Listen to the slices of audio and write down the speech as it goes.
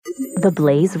The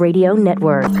Blaze Radio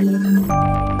Network.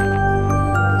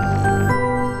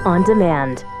 On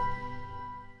demand.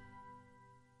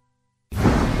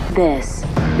 This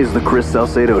is the Chris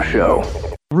Salcedo Show.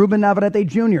 Ruben Navarrette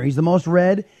Jr., he's the most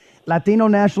read Latino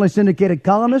nationally syndicated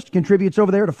columnist, contributes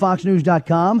over there to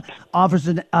FoxNews.com, offers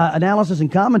an, analysis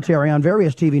and commentary on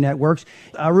various TV networks.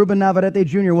 Ruben Navarrette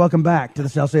Jr., welcome back to the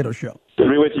Salcedo Show. Good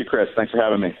to be with you, Chris. Thanks for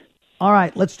having me. All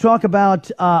right, let's talk about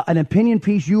an opinion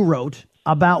piece you wrote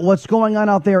about what's going on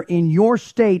out there in your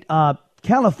state,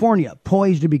 California,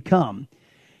 poised to become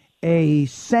a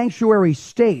sanctuary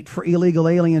state for illegal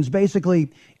aliens.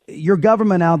 Basically, your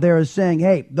government out there is saying,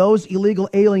 hey, those illegal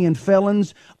alien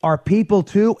felons are people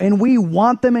too, and we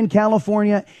want them in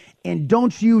California, and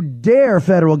don't you dare,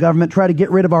 federal government, try to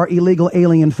get rid of our illegal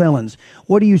alien felons.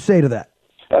 What do you say to that?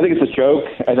 I think it's a joke.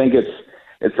 I think it's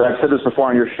I've said this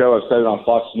before on your show. I've said it on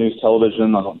Fox News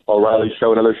Television, on O'Reilly's show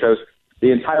and other shows.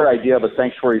 The entire idea of a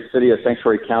sanctuary city, a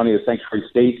sanctuary county, a sanctuary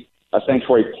state, a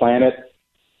sanctuary planet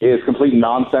is complete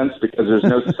nonsense because there's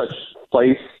no such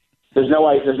place. There's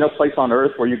no place on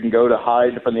earth where you can go to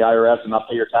hide from the IRS and not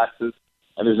pay your taxes,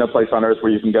 and there's no place on earth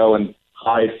where you can go and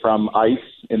hide from ICE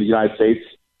in the United States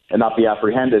and not be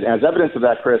apprehended. And as evidence of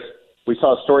that, Chris, we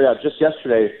saw a story out just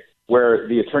yesterday where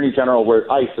the Attorney General, where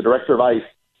ICE, the Director of ICE,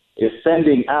 is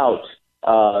sending out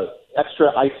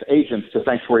extra ICE agents to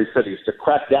sanctuary cities to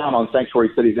crack down on sanctuary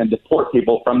cities and deport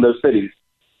people from those cities.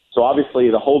 So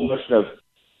obviously the whole notion of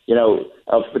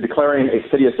declaring a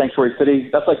city a sanctuary city,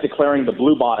 that's like declaring the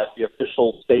bluebonnet the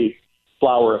official state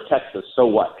flower of Texas. So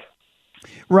what?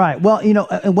 Right. Well,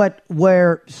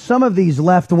 where some of these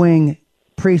left-wing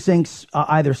precincts,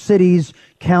 either cities,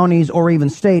 counties, or even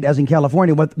state, as in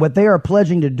California, what they are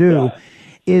pledging to do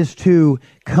is to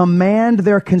command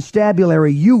their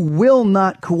constabulary. You will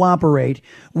not cooperate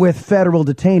with federal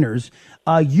detainers.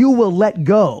 You will let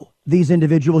go these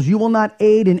individuals. You will not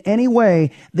aid in any way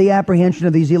the apprehension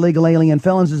of these illegal alien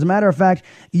felons. As a matter of fact,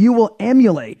 you will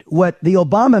emulate what the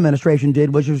Obama administration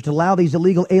did, which was to allow these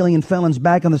illegal alien felons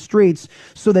back on the streets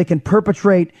so they can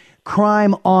perpetrate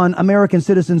crime on American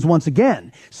citizens once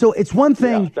again. So it's one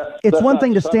thing. It's one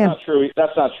thing to stand.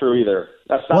 That's not true either.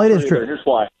 That's not well, it true is either. true. Here's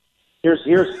why.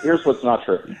 Here's what's not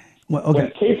true. Well, okay.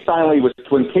 When Kate Steinle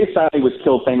was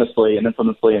killed famously and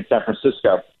infamously in San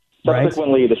Francisco,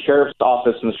 subsequently the sheriff's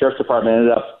office and the sheriff's department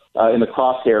ended up in the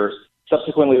crosshairs.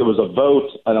 Subsequently, there was a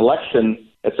vote, an election,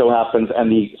 it so happens,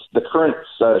 and the current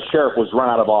sheriff was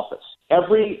run out of office.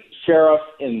 Every sheriff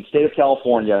in the state of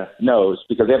California knows,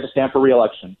 because they have to stand for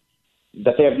re-election,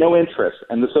 that they have no interest,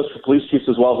 and this goes for police chiefs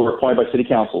as well, who are appointed by city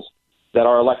councils that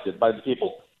are elected by the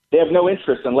people. They have no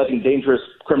interest in letting dangerous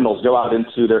criminals go out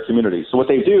into their communities. So what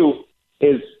they do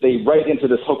is they write into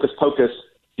this hocus pocus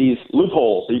these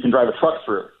loopholes that you can drive a truck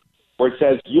through, where it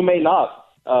says you may not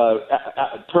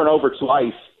turn over to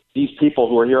ICE these people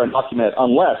who are here undocumented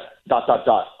unless ...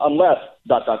 unless ...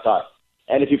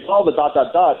 And if you follow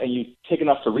the ... and you take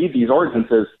enough to read these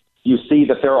ordinances, you see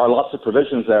that there are lots of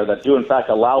provisions there that do in fact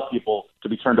allow people to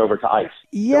be be over to ICE.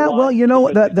 Yeah, well, you know,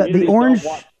 the orange...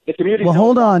 Well,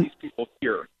 hold on.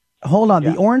 Hold on.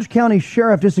 Yeah. The Orange County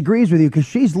Sheriff disagrees with you because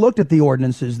she's looked at the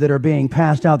ordinances that are being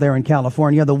passed out there in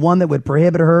California, the one that would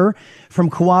prohibit her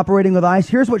from cooperating with ICE.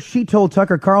 Here's what she told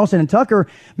Tucker Carlson, and Tucker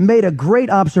made a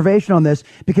great observation on this,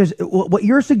 because what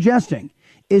you're suggesting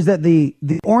is that the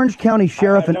Orange County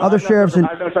Sheriff and other sheriffs...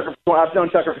 I've known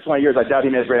Tucker for 20 years. I doubt he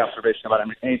made a great observation about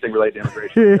anything related to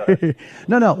immigration.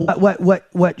 No.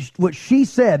 What she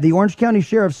said, the Orange County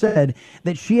Sheriff said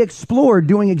that she explored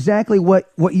doing exactly what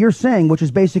you're saying, which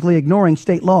is basically ignoring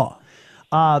state law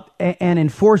and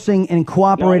enforcing and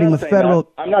cooperating with federal...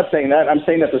 I'm not saying that. I'm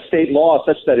saying that the state law is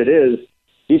such that it is.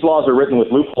 These laws are written with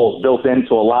loopholes built in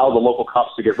to allow the local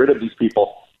cops to get rid of these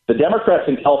people. The Democrats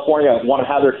in California want to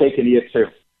have their cake and eat it too.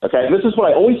 Okay, and this is what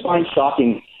I always find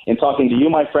shocking in talking to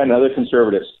you, my friend, and other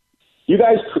conservatives. You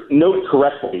guys note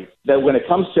correctly that when it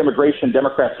comes to immigration,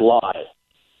 Democrats lie.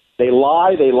 They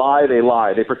lie.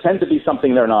 They pretend to be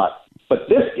something they're not. But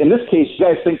in this case, you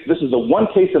guys think this is the one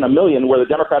case in a million where the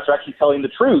Democrats are actually telling the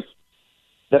truth,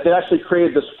 that they actually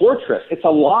created this fortress. It's a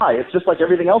lie. It's just like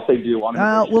everything else they do on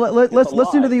immigration. Well, let's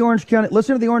listen to the Orange County.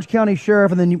 Listen to the Orange County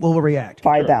Sheriff, and then we'll react.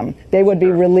 By them, they would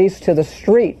be released to the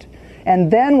street.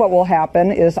 And then what will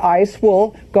happen is ICE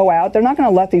will go out. They're not going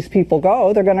to let these people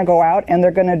go. They're going to go out and they're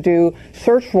going to do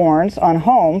search warrants on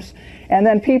homes. And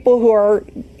then people who are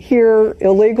here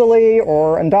illegally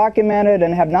or undocumented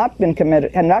and have not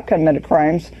committed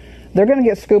crimes, they're going to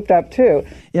get scooped up too.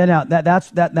 Yeah, now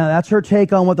that's her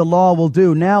take on what the law will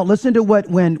do. Now listen to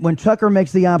when Tucker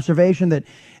makes the observation that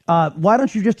Why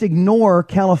don't you just ignore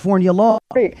California law?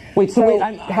 So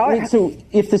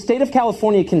if the state of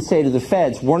California can say to the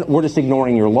feds, we're just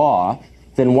ignoring your law,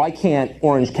 then why can't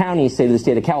Orange County say to the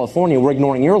state of California, we're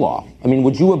ignoring your law? I mean,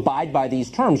 would you abide by these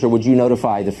terms, or would you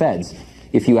notify the feds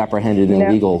if you apprehended an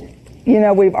illegal? You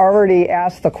know, we've already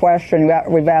asked the question.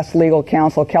 We've asked legal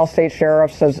counsel. Cal State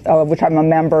Sheriff, which I'm a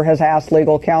member, has asked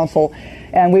legal counsel,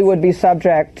 and we would be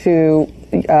subject to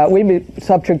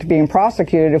being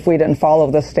prosecuted if we didn't follow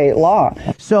the state law.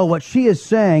 So what she is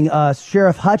saying,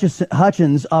 Sheriff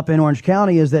Hutchins up in Orange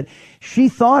County, is that she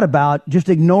thought about just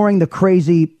ignoring the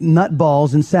crazy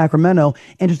nutballs in Sacramento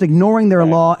and just ignoring their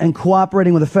law and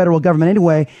cooperating with the federal government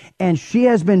anyway. And she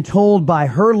has been told by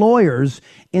her lawyers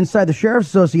inside the Sheriff's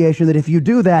Association that if you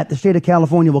do that, the state of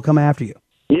California will come after you.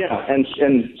 Yeah, and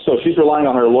so she's relying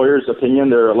on her lawyer's opinion.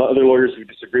 There are other lawyers who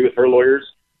disagree with her lawyers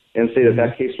and say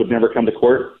that case would never come to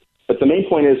court. But the main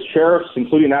point is sheriffs,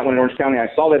 including that one in Orange County, I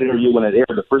saw that interview when it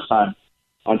aired the first time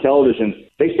on television,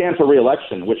 they stand for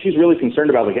re-election, which she's really concerned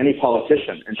about, like any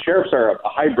politician. And sheriffs are a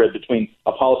hybrid between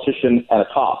a politician and a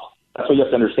cop. That's what you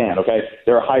have to understand, okay?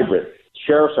 They're a hybrid.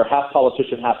 Sheriffs are half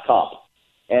politician, half cop.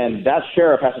 And that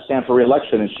sheriff has to stand for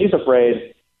re-election, and she's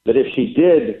afraid that if she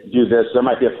did do this, there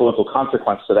might be a political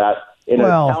consequence to that in a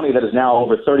county that is now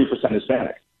over 30%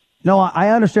 Hispanic. No, I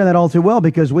understand that all too well,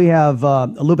 because we have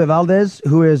Lupe Valdez,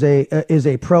 who is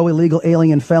a pro-illegal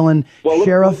alien felon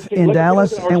sheriff in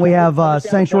Dallas, and we have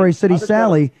Sanctuary City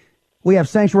Sally. We have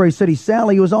Sanctuary City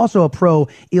Sally, who is also a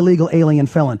pro-illegal alien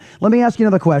felon. Let me ask you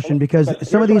another question, because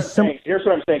some of these... Here's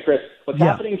what I'm saying, Chris. What's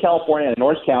happening in California and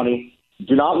Orange County,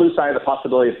 do not lose sight of the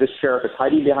possibility that this sheriff is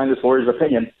hiding behind this lawyer's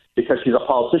opinion because she's a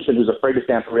politician who's afraid to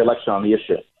stand for re-election on the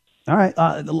issue. All right.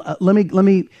 Let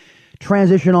me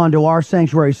transition on to our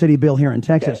Sanctuary City bill here in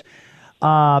Texas.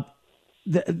 Okay.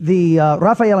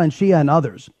 Rafael Anchia and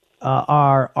others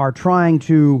are trying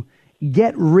to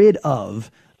get rid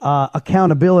of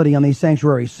accountability on these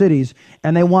sanctuary cities,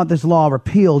 and they want this law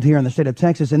repealed here in the state of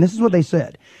Texas. And this is what they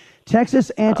said. Texas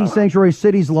anti-sanctuary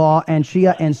cities law,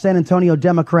 Anchia and San Antonio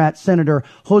Democrat Senator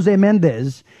Jose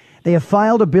Mendez, they have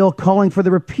filed a bill calling for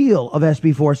the repeal of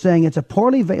SB 4, saying it's a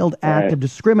poorly veiled act of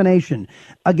discrimination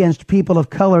against people of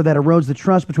color that erodes the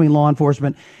trust between law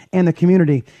enforcement and the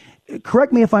community.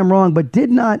 Correct me if I'm wrong, but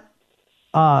did not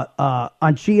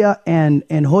Anchia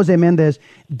and Jose Mendez,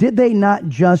 did they not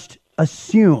just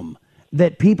assume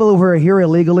that people who are here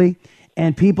illegally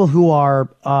and people who are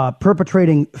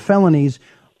perpetrating felonies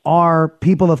are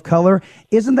people of color?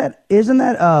 Isn't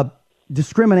that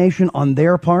discrimination on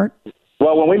their part?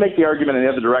 Well, when we make the argument in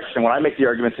the other direction, when I make the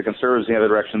argument to conservatives in the other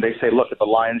direction, they say, look at the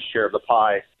lion's share of the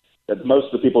pie, that most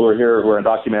of the people who are here who are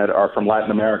undocumented are from Latin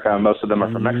America, and most of them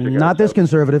are from Mexico. Not this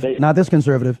conservative. Not this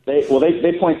conservative. They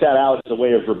point that out as a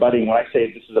way of rebutting. When I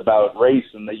say this is about race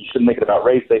and that you shouldn't make it about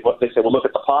race, they say, well, look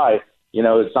at the pie. You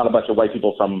know, it's not a bunch of white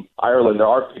people from Ireland. There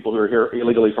are people who are here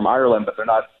illegally from Ireland, but they're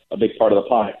not a big part of the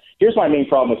pie. Here's my main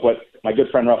problem with what my good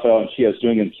friend Rafael Anchia is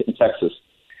doing in Texas.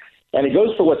 And it goes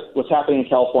for what's happening in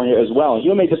California as well.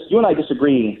 You and I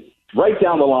disagree right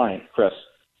down the line, Chris,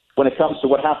 when it comes to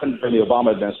what happened during the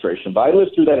Obama administration. But I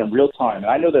lived through that in real time, and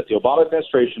I know that the Obama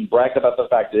administration bragged about the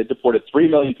fact that it deported 3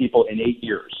 million people in 8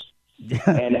 years.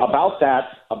 And about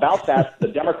that, the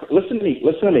Democrats. Listen to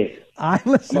me. I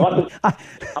listen.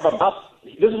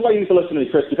 This is why you need to listen to me,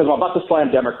 Chris, because I'm about to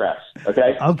slam Democrats.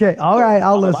 Okay. Okay. All right.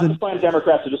 I'll listen. I'm about to slam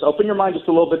Democrats. So just open your mind just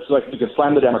a little bit so you can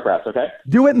slam the Democrats. Okay.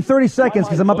 Do it in 30 seconds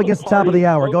because I'm up against the top of the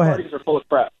hour. Go ahead. Both parties are full of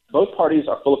crap. Both parties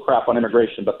are full of crap on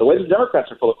immigration, but the way the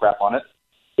Democrats are full of crap on it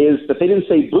is that they didn't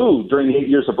say boo during the 8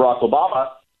 years of Barack Obama.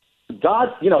 God,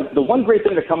 the one great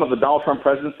thing to come of the Donald Trump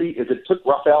presidency is it took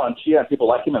Rafael Anchia and people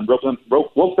like him and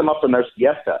woke them up from their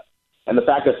siesta. And the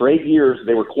fact that for 8 years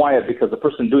they were quiet because the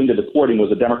person doing the deporting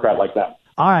was a Democrat like them.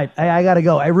 All right, I got to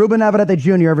go. Hey, Ruben Navarrette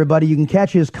Jr., everybody, you can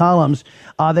catch his columns.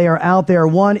 They are out there.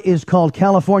 One is called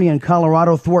California and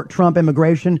Colorado Thwart Trump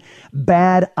Immigration.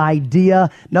 Bad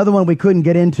idea. Another one we couldn't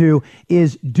get into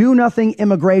is Do Nothing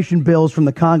Immigration Bills from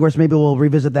the Congress. Maybe we'll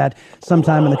revisit that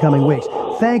sometime in the coming weeks.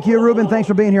 Thank you, Ruben. Thanks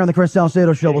for being here on the Chris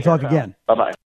Salcedo Show. We'll talk again. Bye-bye.